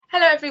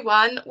Hello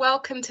everyone,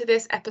 welcome to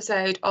this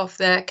episode of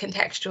the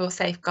Contextual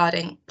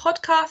Safeguarding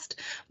podcast.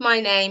 My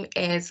name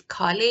is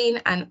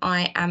Carleen and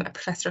I am a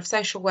Professor of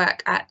Social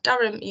Work at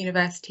Durham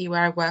University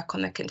where I work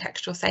on the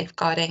Contextual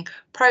Safeguarding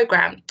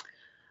programme.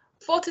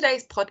 For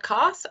today's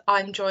podcast,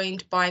 I'm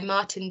joined by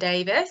Martin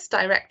Davis,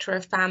 Director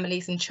of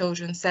Families and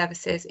Children's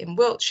Services in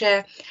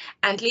Wiltshire,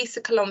 and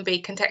Lisa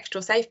Colombi,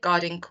 Contextual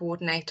Safeguarding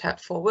Coordinator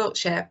for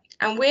Wiltshire.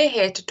 And we're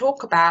here to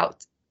talk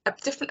about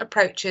different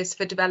approaches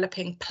for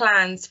developing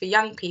plans for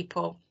young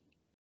people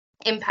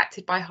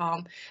impacted by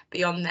harm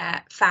beyond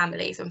their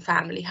families and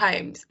family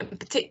homes, and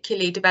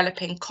particularly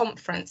developing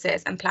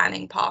conferences and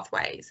planning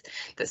pathways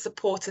that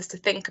support us to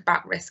think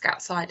about risk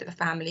outside of the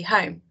family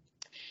home.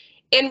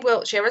 In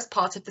Wiltshire, as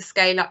part of the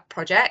Scale Up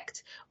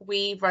project,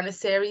 we run a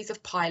series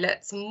of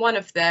pilots, and one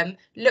of them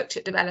looked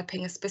at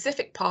developing a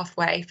specific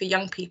pathway for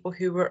young people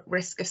who were at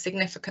risk of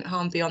significant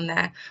harm beyond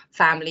their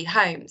family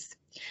homes.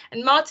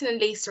 And Martin and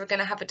Lisa are going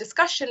to have a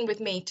discussion with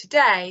me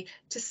today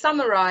to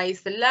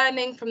summarise the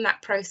learning from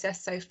that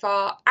process so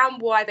far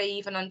and why they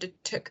even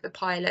undertook the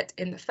pilot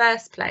in the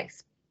first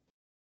place.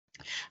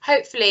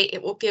 Hopefully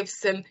it will give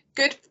some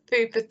good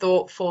food for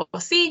thought for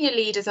senior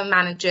leaders and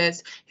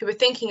managers who are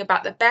thinking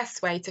about the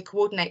best way to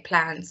coordinate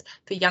plans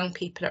for young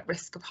people at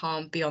risk of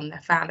harm beyond their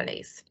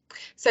families.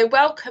 So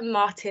welcome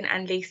Martin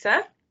and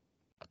Lisa.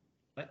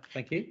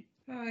 Thank you.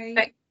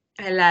 Hi.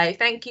 Hello,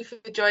 thank you for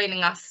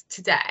joining us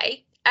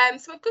today.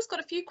 So I've just got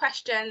a few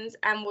questions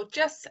and we'll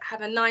just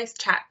have a nice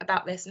chat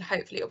about this and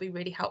hopefully it'll be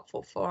really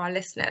helpful for our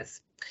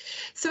listeners.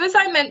 So as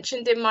I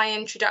mentioned in my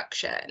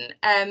introduction,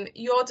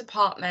 your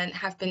department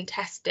have been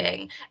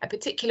testing a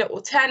particular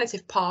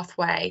alternative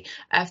pathway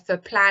for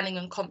planning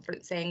and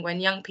conferencing when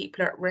young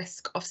people are at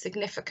risk of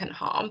significant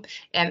harm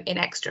in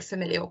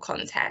extrafamilial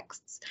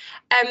contexts.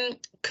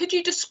 Could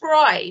you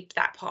describe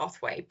that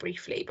pathway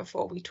briefly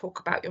before we talk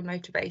about your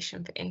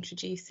motivation for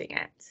introducing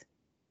it?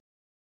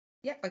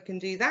 Yeah, I can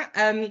do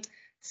that.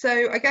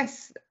 So I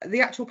guess the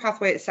actual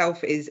pathway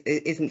itself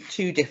isn't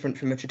too different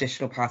from a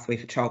traditional pathway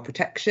for child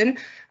protection.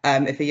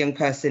 If a young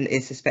person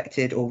is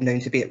suspected or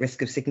known to be at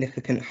risk of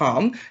significant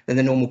harm, then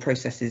the normal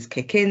processes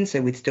kick in.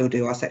 So we'd still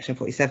do our Section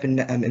 47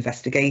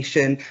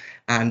 investigation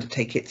and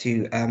take it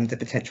to the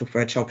potential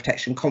for a child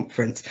protection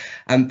conference.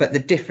 But the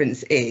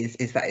difference is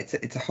that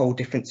it's a whole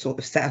different sort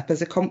of setup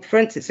as a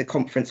conference. It's a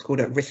conference called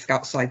a Risk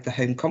Outside the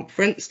Home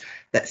conference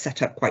that's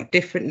set up quite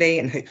differently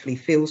and hopefully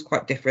feels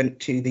quite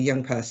different to the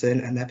young person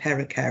and their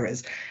parent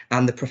carers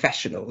and the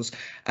professionals.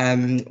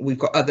 We've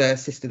got other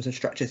systems and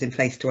structures in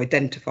place to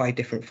identify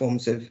different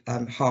forms of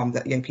harm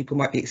that young people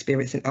might be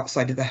experiencing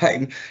outside of the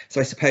home.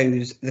 So I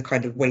suppose the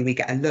kind of way we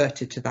get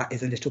alerted to that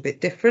is a little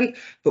bit different.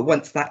 But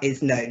once that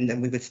is known,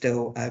 then we would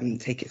still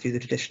take it through the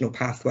traditional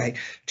pathway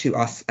to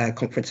our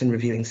conference and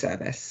reviewing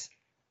service.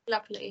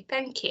 Lovely,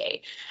 thank you.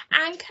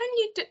 And can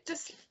you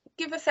just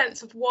give a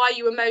sense of why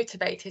you were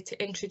motivated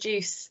to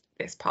introduce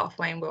this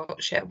pathway in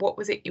Wiltshire? What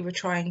was it you were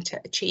trying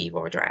to achieve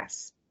or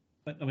address?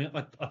 I mean,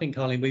 I think,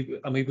 Carleen,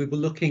 we were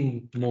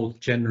looking more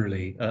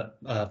generally at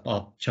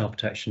our child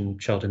protection,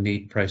 child in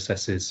need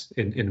processes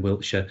in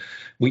Wiltshire.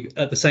 We,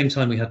 at the same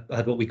time, we had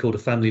what we called a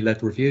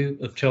family-led review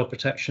of child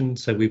protection.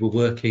 So we were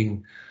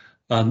working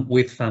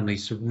with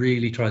families to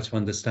really try to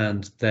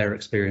understand their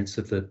experience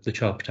of the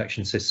child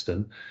protection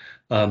system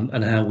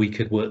and how we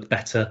could work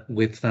better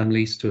with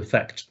families to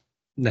affect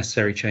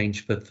necessary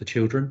change for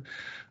children.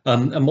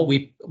 And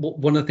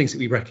one of the things that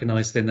we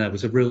recognised in there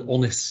was a real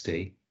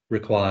honesty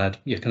required,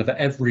 kind of at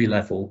every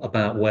level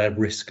about where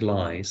risk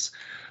lies.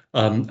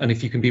 And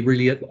if you can be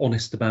really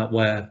honest about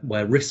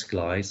where risk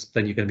lies,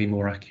 then you're going to be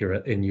more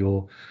accurate in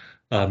your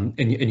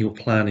in your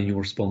plan and your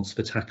response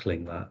for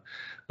tackling that.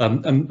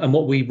 And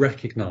what we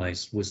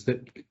recognised was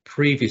that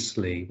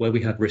previously, where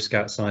we had risk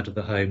outside of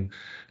the home,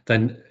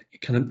 then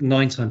kind of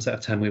 9 times out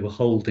of 10 we were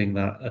holding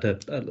that at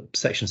a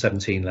Section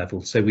 17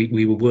 level. So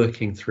we were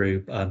working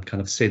through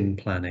kind of SIN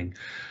planning,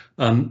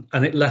 and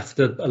it left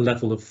a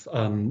level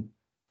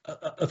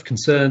of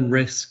concern,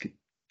 risk,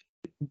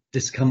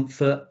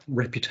 discomfort,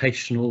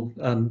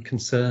 reputational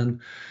concern,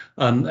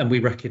 and we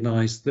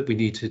recognised that we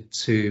needed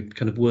to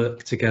kind of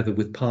work together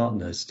with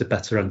partners to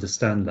better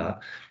understand that.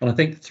 And I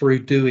think through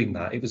doing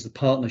that, it was the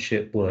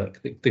partnership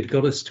work that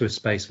got us to a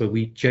space where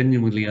we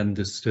genuinely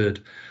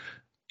understood,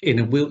 in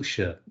a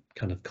Wiltshire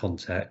kind of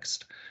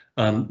context,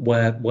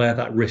 where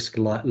that risk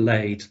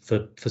laid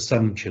for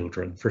some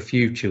children, for a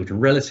few children,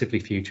 relatively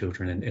few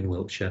children in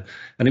Wiltshire.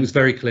 And it was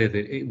very clear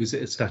that it was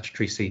at a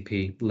statutory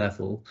CP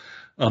level,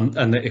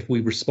 and that if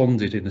we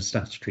responded in a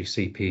statutory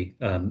CP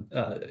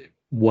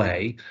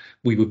way,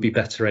 we would be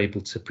better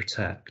able to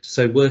protect.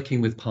 So working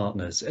with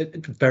partners,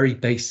 very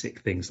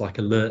basic things like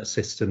alert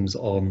systems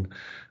on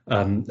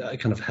kind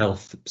of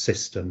health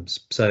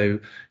systems. So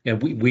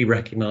we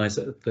recognise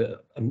that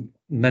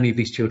many of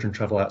these children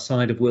travel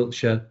outside of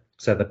Wiltshire,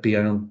 so they're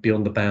beyond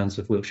the bounds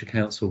of Wiltshire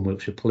Council and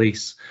Wiltshire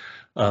Police.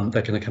 They're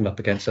going to come up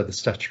against other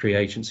statutory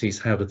agencies.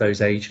 How do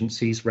those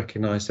agencies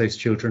recognise those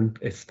children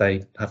if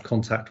they have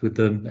contact with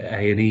them?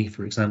 A&E,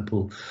 for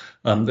example,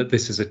 that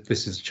this is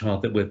a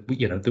child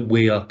that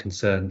we are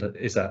concerned that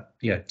is at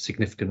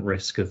significant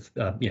risk of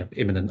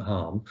imminent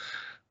harm.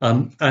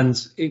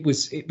 And it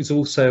was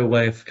also a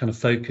way of kind of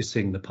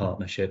focusing the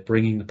partnership,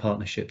 bringing the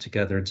partnership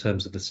together in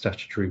terms of the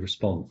statutory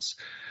response.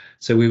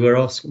 So we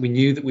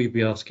knew that we'd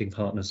be asking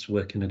partners to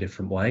work in a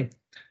different way.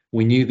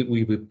 We knew that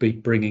we would be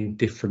bringing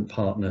different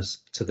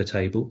partners to the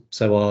table.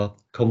 So our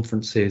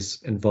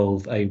conferences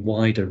involve a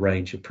wider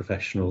range of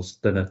professionals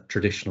than a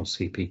traditional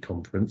CP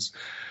conference.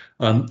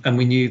 And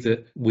we knew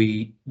that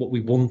what we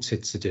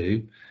wanted to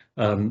do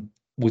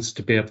was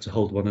to be able to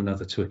hold one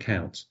another to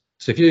account.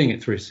 So if you're doing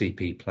it through a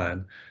CP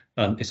plan,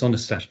 it's on a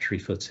statutory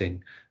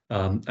footing,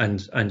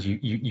 and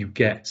you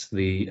get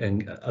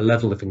a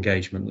level of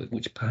engagement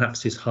which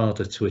perhaps is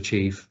harder to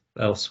achieve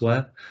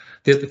elsewhere.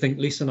 The other thing,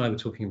 Lisa and I were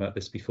talking about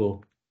this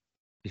before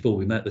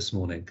we met this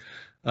morning,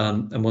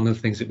 and one of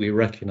the things that we're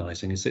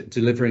recognising is that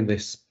delivering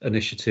this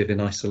initiative in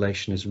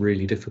isolation is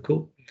really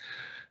difficult.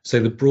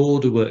 So the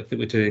broader work that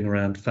we're doing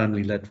around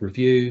family-led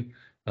review,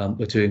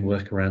 we're doing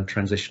work around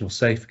transitional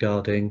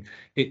safeguarding.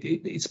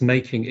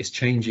 It's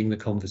changing the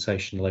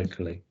conversation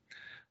locally,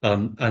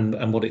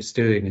 and what it's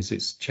doing is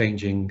it's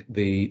changing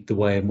the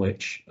way in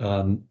which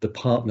the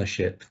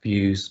partnership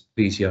views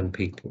these young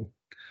people.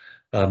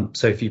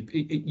 So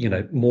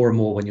if more and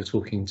more when you're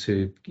talking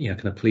to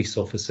kind of police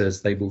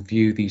officers, they will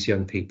view these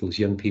young people as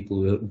young people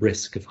who are at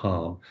risk of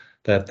harm.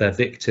 They're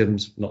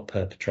victims, not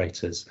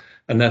perpetrators,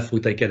 and therefore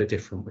they get a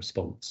different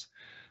response.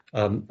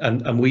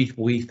 And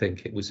we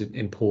think it was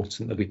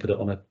important that we put it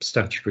on a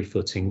statutory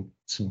footing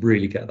to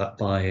really get that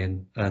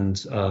buy-in and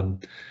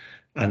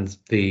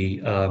the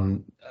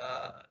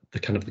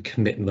kind of the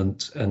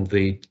commitment and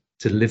the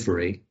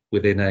delivery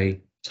within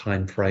a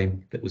time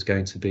frame that was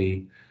going to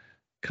be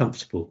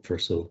comfortable for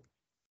us all.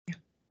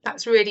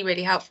 That's really,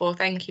 really helpful.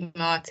 Thank you,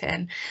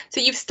 Martin.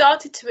 So you've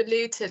started to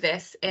allude to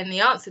this in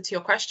the answer to your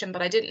question,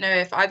 but I didn't know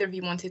if either of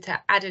you wanted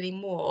to add any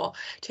more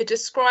to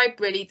describe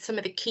really some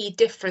of the key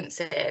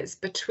differences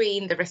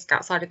between the risk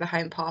outside of the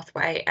home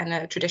pathway and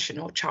a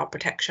traditional child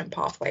protection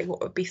pathway.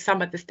 What would be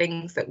some of the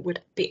things that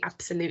would be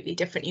absolutely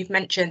different? You've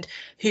mentioned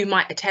who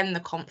might attend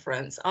the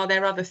conference. Are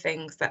there other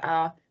things that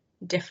are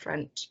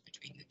different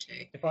between the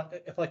two?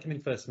 If I come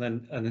in first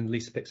and then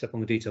Lisa picks up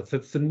on the detail.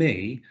 For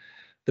me,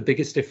 the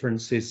biggest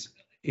difference is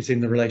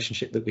in the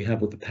relationship that we have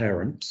with the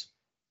parents.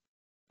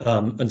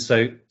 And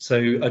so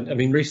I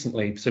mean,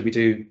 recently, so we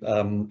do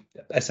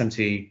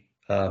SMT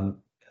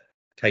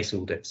case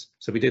audits.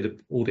 So we did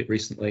an audit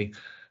recently,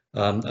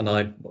 and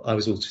I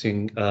was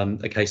auditing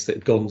a case that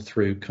had gone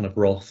through kind of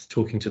ROTH,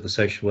 talking to the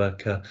social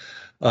worker.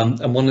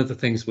 And one of the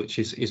things which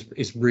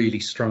is really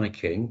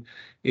striking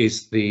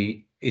is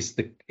the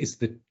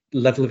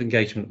level of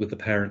engagement with the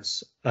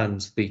parents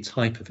and the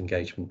type of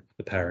engagement with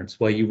the parents,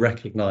 where you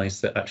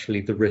recognise that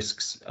actually the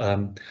risks,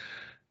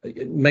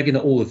 maybe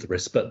not all of the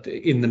risks, but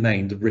in the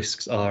main, the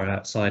risks are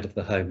outside of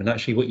the home. And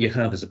actually what you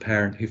have is a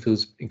parent who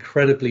feels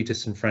incredibly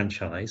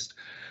disenfranchised,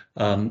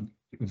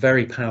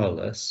 very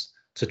powerless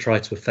to try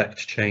to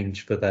affect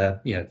change for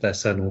their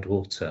son or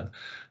daughter.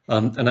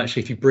 And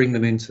actually, if you bring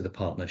them into the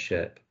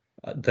partnership,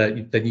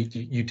 then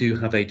you do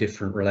have a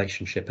different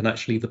relationship. And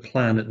actually the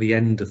plan at the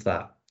end of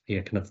that,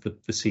 kind of the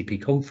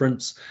CP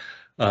conference,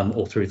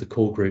 or through the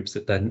core groups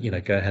that then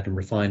go ahead and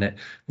refine it,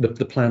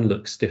 the plan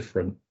looks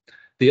different.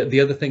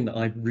 The other thing that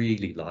I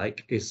really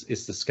like is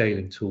the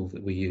scaling tool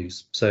that we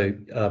use. So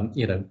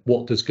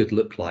what does good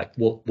look like?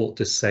 What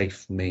does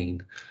safe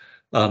mean?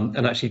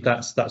 And actually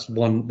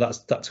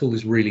that tool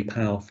is really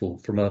powerful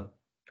from a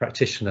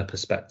practitioner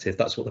perspective.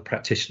 That's what the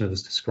practitioner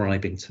was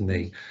describing to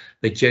me.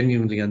 They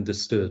genuinely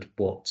understood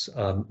what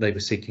they were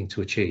seeking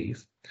to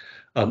achieve.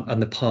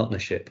 And the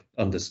partnership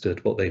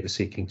understood what they were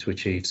seeking to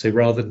achieve. So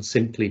rather than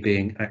simply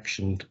being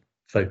action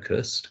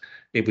focused,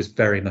 it was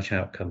very much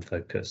outcome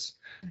focused.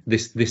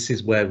 This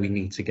is where we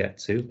need to get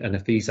to, and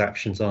if these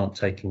actions aren't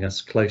taking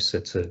us closer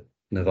to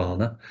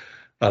nirvana,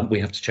 we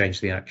have to change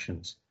the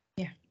actions.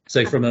 Yeah.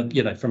 So from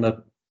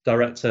a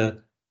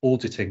director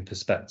auditing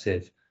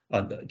perspective,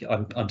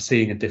 I'm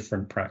seeing a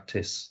different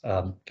practice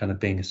kind of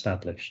being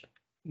established.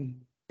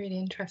 Really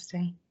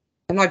interesting.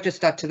 And I'd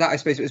just add to that, I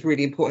suppose it was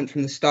really important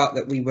from the start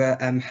that we were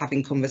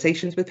having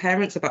conversations with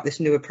parents about this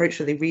new approach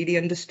so they really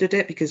understood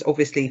it, because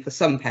obviously for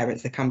some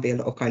parents there can be a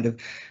lot of kind of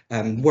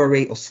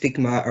worry or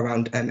stigma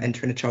around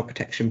entering a child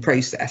protection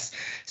process.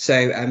 So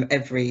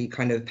every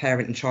kind of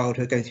parent and child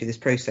who are going through this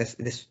process,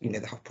 they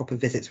have proper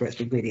visits where it's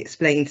been really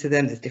explained to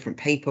them. There's different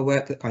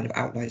paperwork that kind of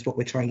outlines what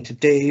we're trying to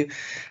do.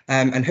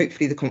 And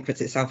hopefully the conference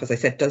itself, as I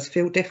said, does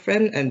feel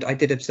different. And I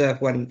did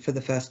observe one for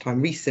the first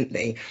time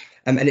recently.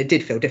 And it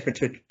did feel different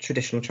to a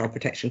traditional child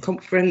protection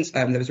conference.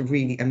 There was a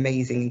really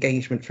amazing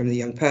engagement from the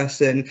young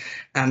person.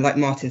 And like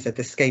Martin said,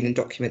 the scaling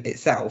document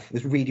itself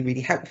was really,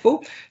 really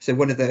helpful. So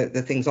one of the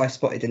things I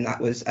spotted in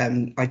that was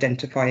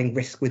identifying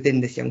risk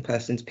within this young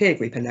person's peer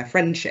group and their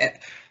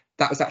friendship.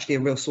 that was actually a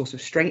real source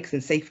of strength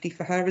and safety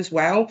for her as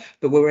well.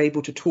 But we were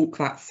able to talk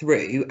that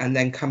through and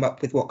then come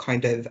up with what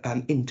kind of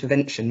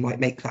intervention might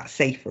make that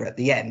safer at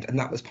the end. And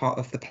that was part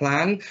of the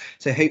plan.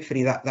 So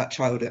hopefully that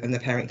child and the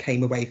parent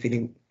came away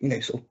feeling,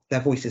 sort of their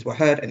voices were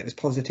heard and it was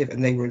positive,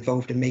 and they were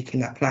involved in making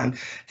that plan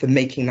for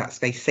making that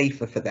space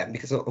safer for them,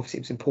 because obviously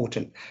it was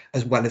important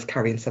as well as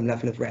carrying some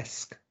level of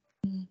risk.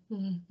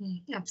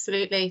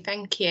 Absolutely,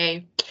 thank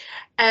you.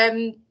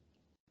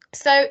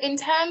 So in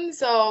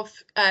terms of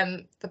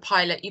the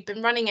pilot, you've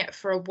been running it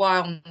for a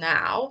while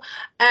now.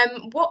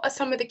 What are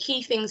some of the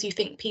key things you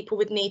think people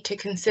would need to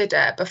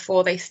consider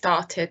before they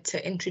started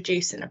to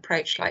introduce an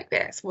approach like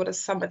this? What are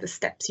some of the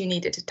steps you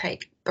needed to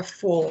take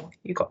before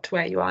you got to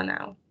where you are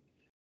now?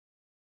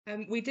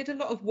 We did a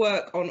lot of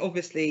work on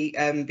obviously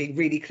being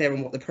really clear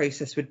on what the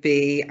process would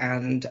be,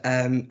 and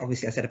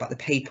obviously I said about the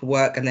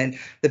paperwork, and then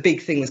the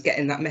big thing was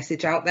getting that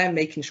message out there,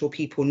 making sure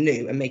people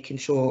knew, and making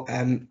sure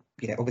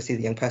obviously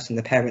the young person,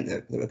 the parent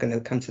that were going to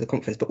come to the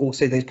conference, but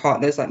also those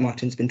partners like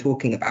Martin's been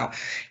talking about.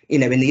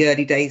 In the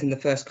early days, in the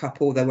first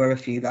couple, there were a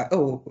few like,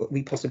 oh,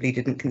 we possibly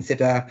didn't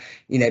consider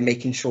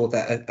making sure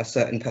that a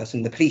certain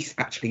person, the police,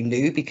 actually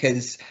knew,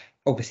 because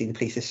obviously the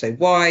police is so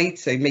wide,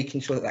 so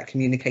making sure that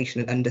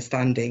communication and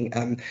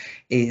understanding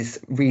is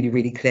really,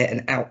 really clear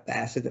and out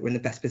there, so that we're in the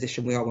best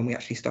position we are when we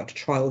actually start to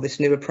trial this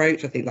new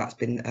approach. I think that's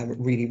been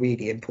really,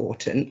 really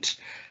important.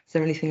 Is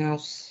there anything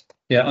else?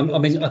 Yeah, I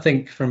mean, I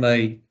think from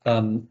an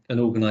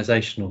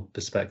organisational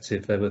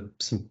perspective, there were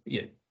some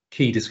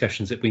key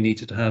discussions that we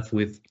needed to have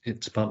with the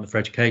Department for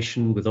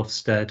Education, with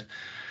Ofsted.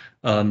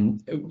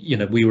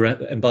 We were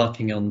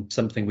embarking on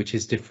something which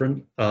is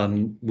different.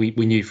 We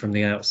knew from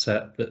the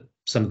outset that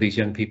some of these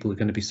young people are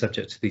going to be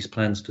subject to these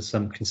plans for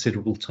some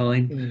considerable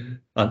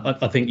time.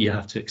 I think you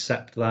have to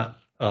accept that.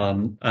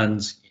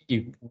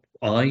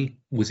 I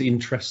was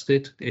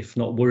interested, if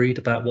not worried,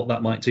 about what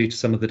that might do to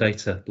some of the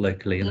data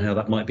locally and how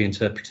that might be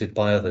interpreted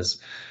by others.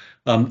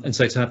 And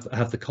so to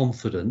have the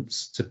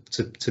confidence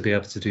to be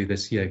able to do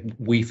this,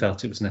 we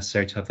felt it was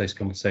necessary to have those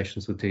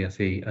conversations with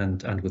DFE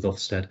and with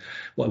Ofsted.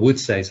 What I would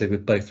say is they were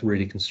both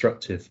really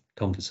constructive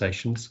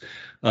conversations.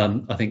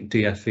 I think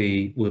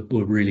DFE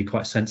were really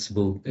quite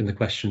sensible in the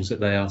questions that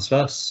they asked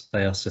us.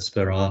 They asked us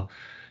for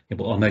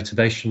what our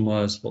motivation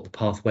was, what the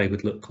pathway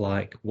would look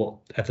like, what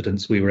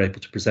evidence we were able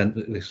to present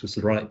that this was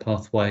the right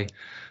pathway.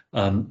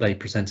 They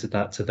presented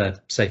that to their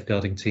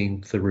safeguarding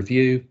team for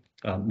review.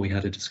 We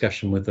had a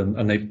discussion with them,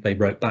 and they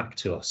wrote back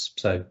to us.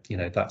 So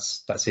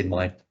that's in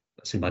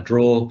my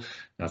drawer.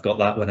 I've got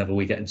that whenever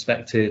we get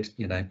inspected.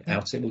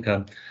 Out it will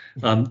come.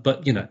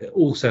 But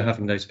also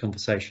having those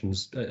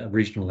conversations at a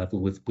regional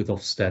level with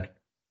Ofsted,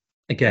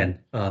 again,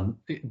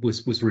 it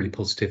was really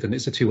positive, and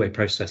it's a two-way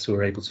process. So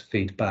we're able to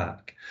feed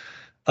back.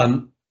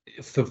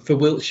 For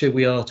Wiltshire,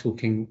 we are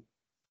talking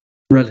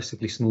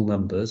relatively small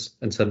numbers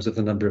in terms of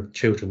the number of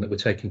children that we're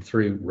taking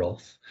through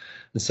ROTH.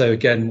 And so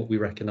again, what we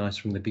recognised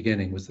from the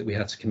beginning was that we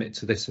had to commit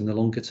to this in the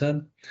longer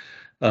term.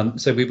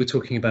 So we were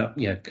talking about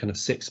kind of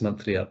 6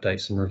 monthly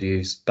updates and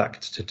reviews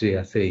back to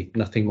DFE,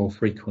 nothing more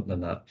frequent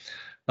than that.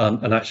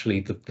 And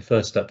actually the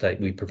first update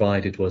we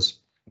provided was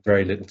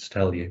very little to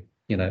tell you.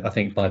 I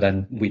think by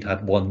then we'd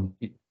had one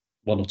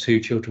or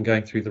two children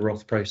going through the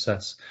ROTH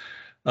process.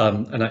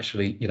 And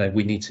actually,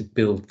 we need to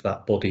build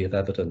that body of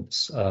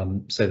evidence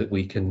so that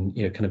we can,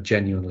 kind of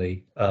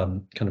genuinely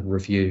kind of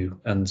review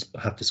and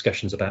have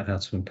discussions about how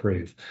to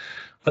improve.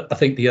 But I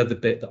think the other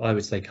bit that I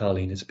would say,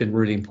 Carleen, it's been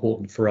really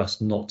important for us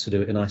not to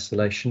do it in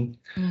isolation.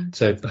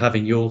 So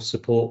having your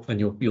support and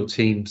your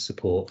team's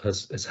support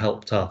has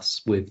helped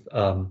us with,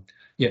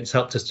 it's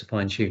helped us to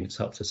fine tune, it's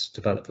helped us to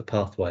develop the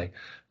pathway,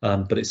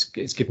 but it's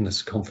given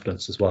us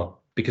confidence as well.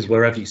 Because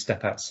wherever you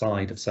step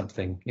outside of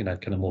something,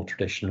 kind of more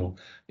traditional,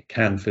 it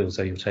can feel as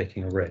though you're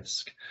taking a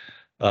risk.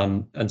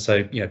 And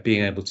so,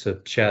 being able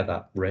to share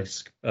that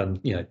risk and,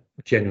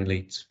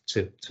 genuinely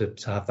to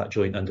have that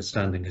joint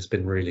understanding has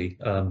been really,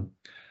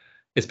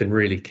 it's been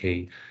really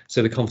key.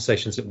 So the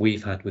conversations that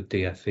we've had with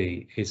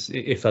DFE is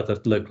if other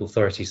local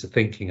authorities are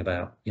thinking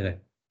about,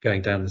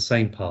 going down the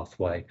same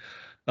pathway,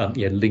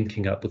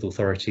 linking up with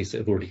authorities that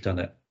have already done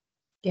it.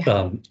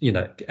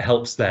 It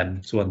helps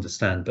them to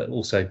understand, but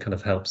also kind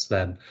of helps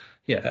them,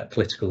 at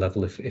political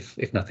level,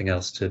 if nothing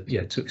else, to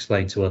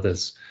explain to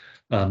others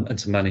and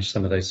to manage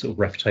some of those sort of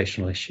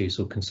reputational issues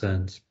or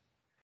concerns.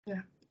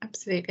 Yeah,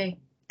 absolutely.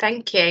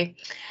 Thank you.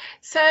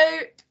 So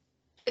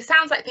it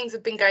sounds like things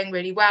have been going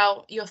really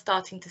well. You're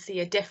starting to see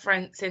a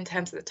difference in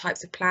terms of the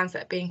types of plans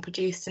that are being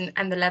produced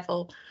and the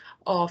level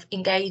of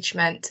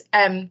engagement.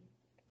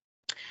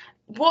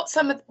 What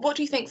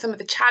do you think some of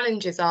the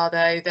challenges are,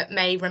 though, that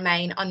may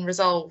remain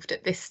unresolved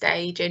at this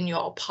stage in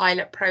your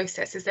pilot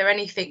process? Is there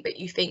anything that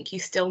you think you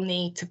still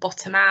need to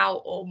bottom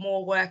out, or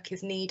more work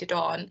is needed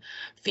on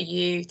for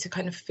you to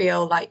kind of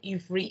feel like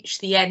you've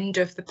reached the end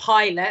of the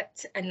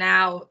pilot and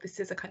now this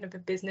is a kind of a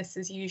business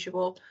as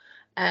usual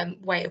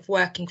way of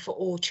working for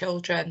all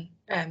children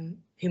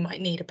who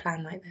might need a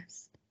plan like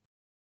this?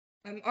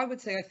 I would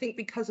say, I think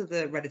because of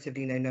the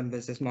relatively low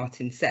numbers, as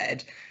Martin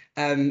said,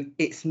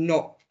 it's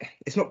not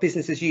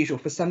business as usual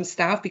for some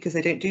staff because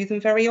they don't do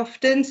them very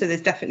often. So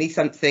there's definitely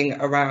something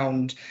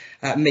around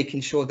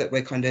making sure that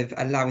we're kind of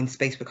allowing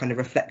space for kind of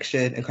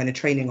reflection and kind of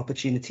training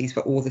opportunities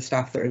for all the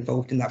staff that are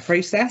involved in that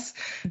process,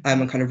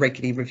 and kind of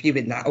regularly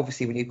reviewing that.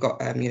 Obviously, when you've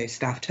got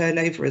staff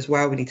turnover as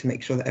well, we need to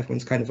make sure that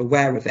everyone's kind of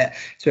aware of it,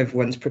 so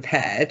everyone's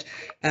prepared.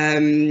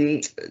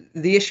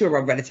 The issue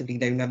around relatively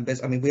low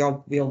numbers, I mean, we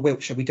are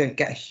Wiltshire, we don't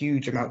get a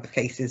huge amount of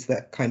cases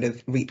that kind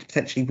of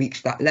potentially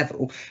reach that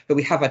level, but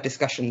we have had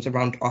discussions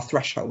around our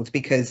thresholds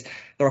because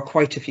there are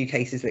quite a few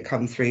cases that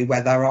come through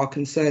where there are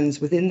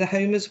concerns within the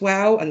home as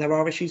well, and there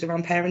are issues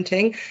around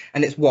parenting,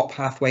 and it's what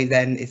pathway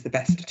then is the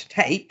best to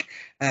take.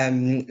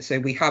 So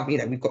we have,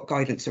 we've got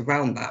guidance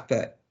around that,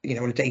 but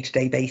on a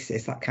day-to-day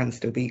basis, that can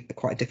still be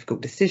quite a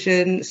difficult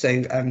decision.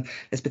 So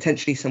there's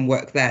potentially some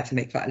work there to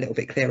make that a little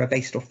bit clearer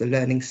based off the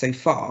learning so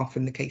far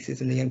from the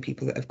cases and the young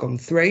people that have gone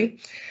through.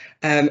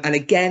 And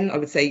again, I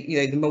would say,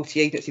 the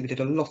multi-agency, we did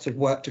a lot of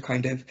work to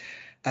kind of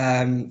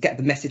get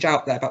the message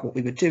out there about what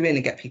we were doing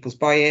and get people's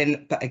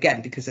buy-in. But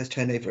again, because there's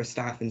turnover of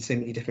staff and so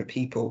many different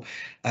people,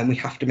 we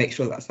have to make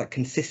sure that's like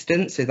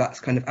consistent. So that's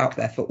kind of out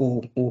there for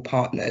all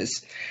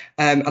partners.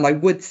 And I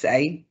would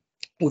say,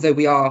 although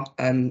we are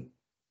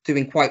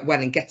doing quite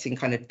well in getting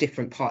kind of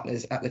different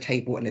partners at the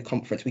table in a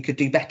conference, we could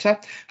do better.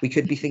 We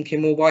could be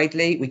thinking more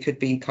widely. We could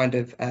be kind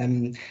of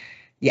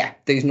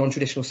those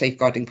non-traditional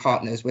safeguarding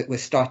partners, we're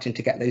starting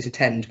to get those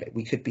attend, but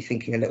we could be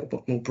thinking a little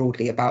bit more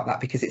broadly about that,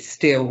 because it's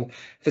still,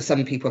 for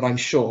some people, I'm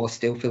sure,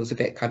 still feels a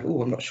bit kind of,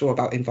 I'm not sure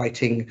about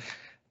inviting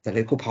the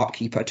local park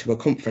keeper to a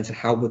conference and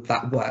how would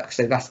that work.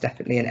 So that's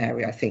definitely an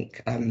area I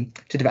think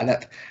to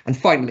develop. And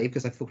finally,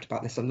 because I've thought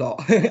about this a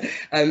lot,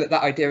 that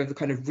idea of the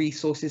kind of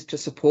resources to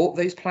support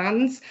those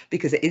plans,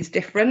 because it is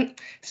different.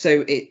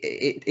 So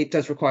it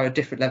does require a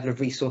different level of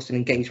resource and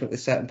engagement with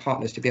certain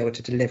partners to be able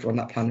to deliver on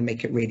that plan and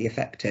make it really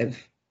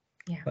effective.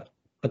 Yeah,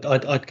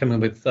 I'd come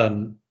in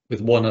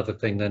with one other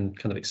thing, then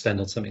kind of extend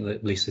on something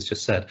that Lisa's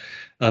just said.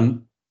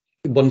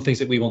 One of the things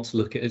that we want to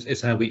look at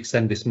is how we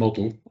extend this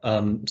model,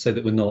 so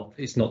that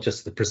it's not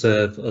just the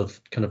preserve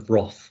of kind of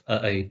ROTH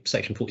at a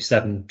Section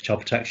 47 child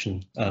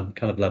protection kind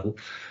of level,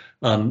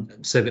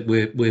 so that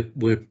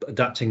we're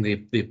adapting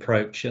the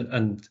approach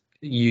and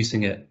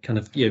using it kind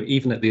of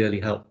even at the early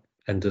help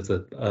end of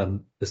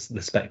the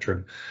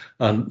spectrum,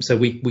 so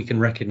we can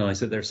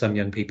recognise that there are some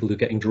young people who are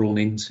getting drawn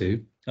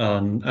into,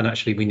 and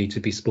actually we need to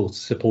be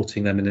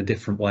supporting them in a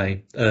different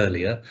way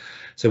earlier.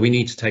 So we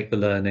need to take the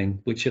learning,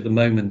 which at the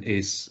moment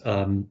is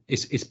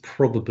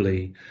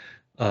probably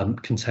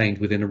contained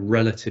within a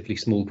relatively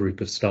small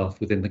group of staff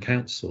within the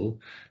council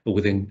or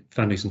within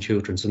families and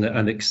children,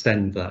 and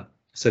extend that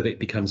so that it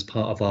becomes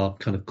part of our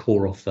kind of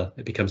core offer.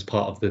 It becomes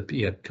part of the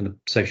kind of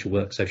social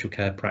work, social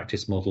care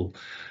practice model.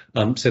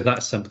 So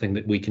that's something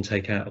that we can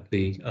take out of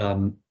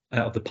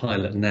the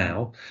pilot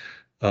now.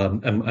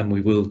 And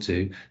we will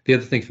do. The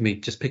other thing for me,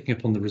 just picking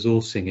up on the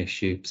resourcing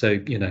issue, so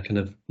kind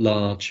of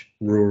large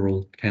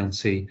rural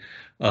county,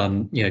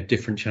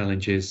 different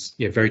challenges,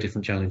 very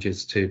different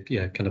challenges to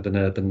kind of an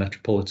urban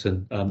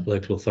metropolitan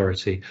local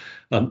authority.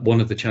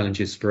 One of the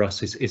challenges for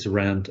us is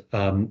around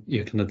kind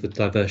of the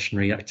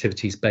diversionary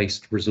activities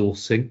based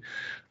resourcing,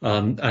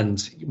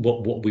 and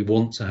what we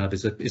want to have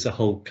is a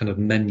whole kind of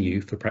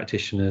menu for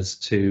practitioners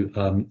to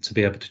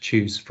be able to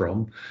choose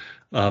from.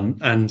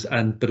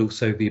 But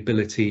also the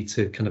ability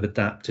to kind of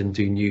adapt and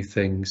do new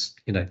things,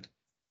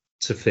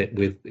 to fit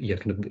with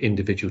kind of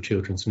individual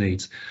children's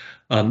needs,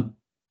 and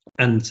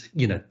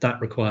that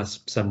requires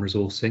some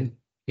resourcing,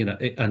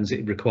 and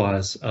it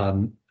requires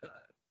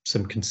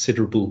some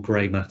considerable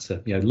grey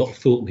matter. A lot of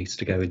thought needs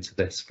to go into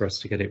this for us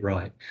to get it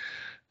right,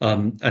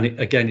 and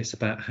again, it's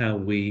about how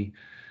we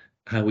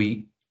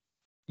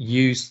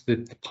use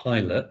the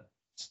pilot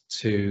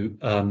to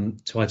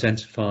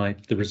identify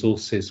the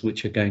resources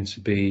which are going to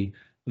be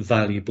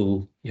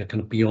valuable, kind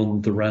of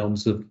beyond the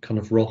realms of kind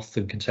of ROTH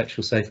and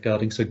contextual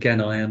safeguarding. So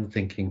again, I am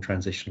thinking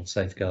transitional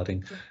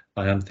safeguarding. Yeah.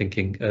 I am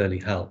thinking early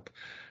help.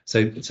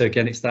 So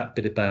again, it's that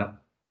bit about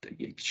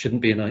it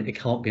can't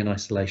be in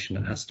isolation.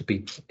 It has to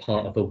be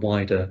part of a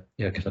wider,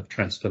 kind of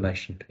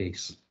transformation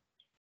piece.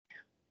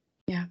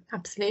 Yeah,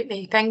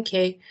 absolutely. Thank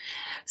you.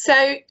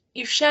 So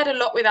you've shared a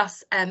lot with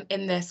us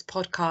in this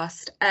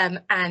podcast,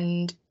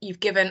 and you've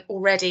given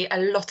already a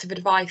lot of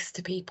advice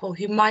to people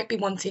who might be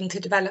wanting to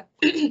develop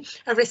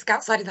a risk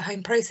outside of the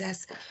home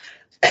process.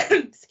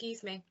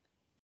 Excuse me.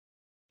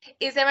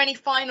 Is there any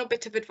final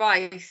bit of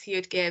advice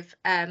you'd give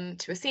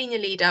to a senior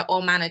leader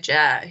or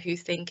manager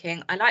who's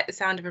thinking, I like the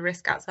sound of a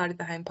risk outside of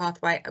the home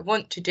pathway, I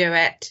want to do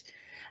it,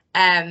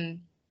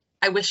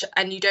 I wish,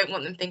 and you don't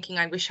want them thinking,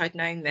 I wish I'd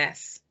known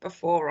this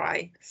before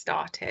I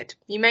started?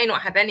 You may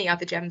not have any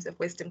other gems of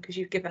wisdom because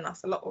you've given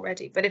us a lot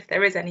already, but if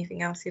there is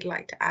anything else you'd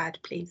like to add,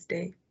 please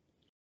do.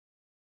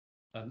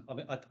 I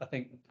mean, I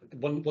think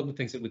one of the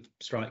things that would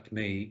strike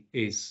me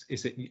is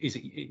that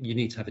you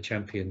need to have a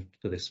champion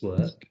for this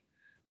work.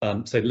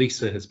 So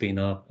Lisa has been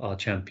our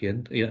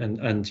champion,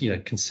 and you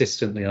know,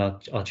 consistently our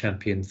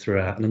champion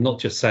throughout. And I'm not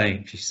just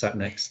saying she sat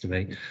next to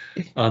me,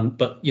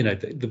 but you know,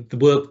 the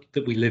world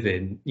that we live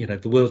in, you know,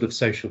 the world of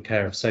social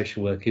care, of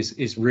social work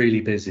is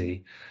really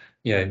busy.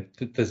 You know,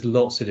 there's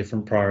lots of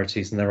different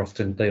priorities, and they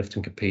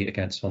often compete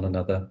against one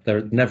another. There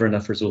are never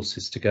enough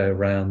resources to go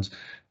around,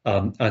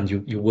 and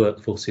your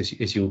workforce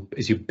is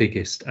your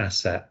biggest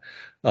asset.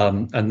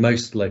 And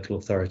most local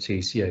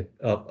authorities, you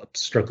know,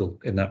 struggle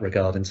in that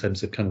regard in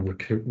terms of kind of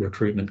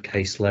recruitment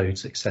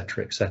caseloads,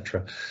 etc.,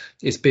 etc.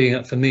 It's being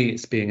able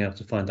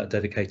to find that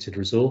dedicated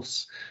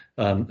resource,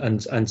 and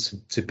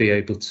to be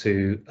able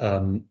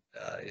to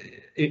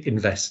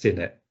invest in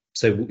it.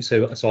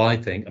 So I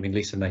think, I mean,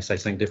 Lisa may say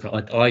something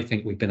different. I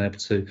think we've been able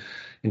to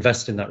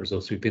invest in that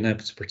resource. We've been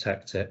able to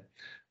protect it,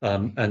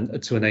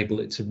 and to enable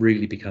it to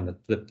really become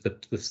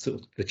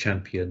the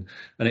champion.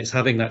 And it's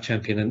having that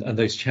champion and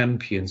those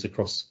champions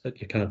across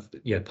kind of,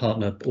 you know,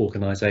 partner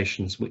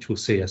organisations which will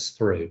see us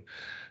through.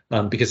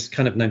 Because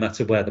kind of no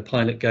matter where the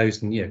pilot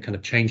goes, and you know, kind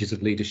of changes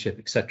of leadership,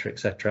 etc.,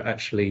 etc.,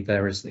 actually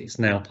it's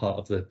now part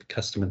of the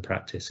custom and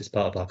practice. It's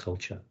part of our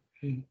culture.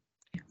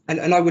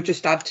 And I would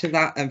just add to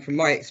that, and from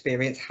my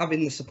experience,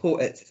 having the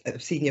support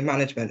of senior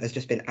management has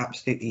just been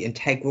absolutely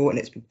integral, and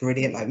it's been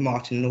brilliant. Like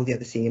Martin and all the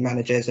other senior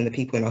managers and the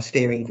people in our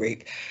steering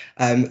group,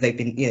 they've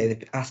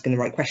been asking the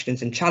right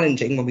questions and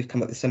challenging when we've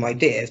come up with some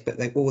ideas, but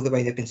all the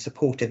way they've been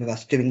supportive of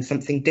us doing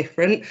something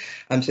different.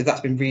 So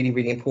that's been really,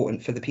 really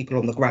important for the people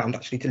on the ground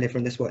actually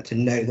delivering this work to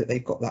know that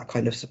they've got that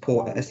kind of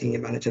support at a senior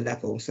manager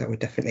level. So I would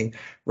definitely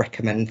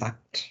recommend that.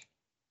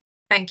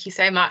 Thank you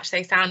so much.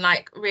 They sound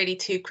like really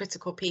two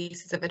critical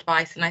pieces of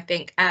advice. And I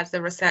think as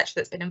the researcher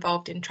that's been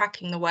involved in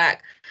tracking the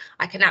work,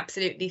 I can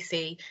absolutely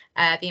see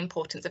the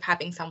importance of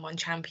having someone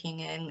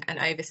championing and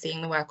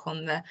overseeing the work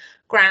on the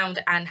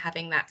ground, and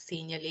having that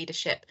senior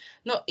leadership,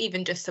 not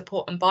even just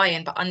support and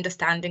buy-in, but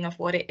understanding of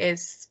what it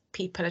is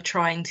people are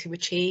trying to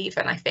achieve.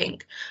 And I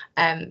think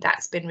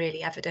that's been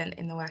really evident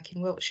in the work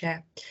in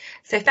Wiltshire.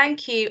 So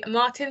thank you,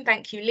 Martin.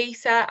 Thank you,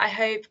 Lisa. I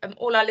hope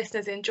all our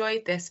listeners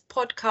enjoyed this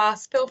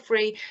podcast. Feel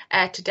free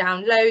to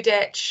download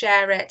it,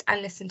 share it,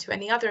 and listen to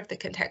any other of the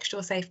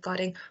contextual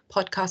safeguarding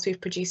podcasts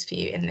we've produced for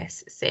you in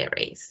this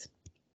series.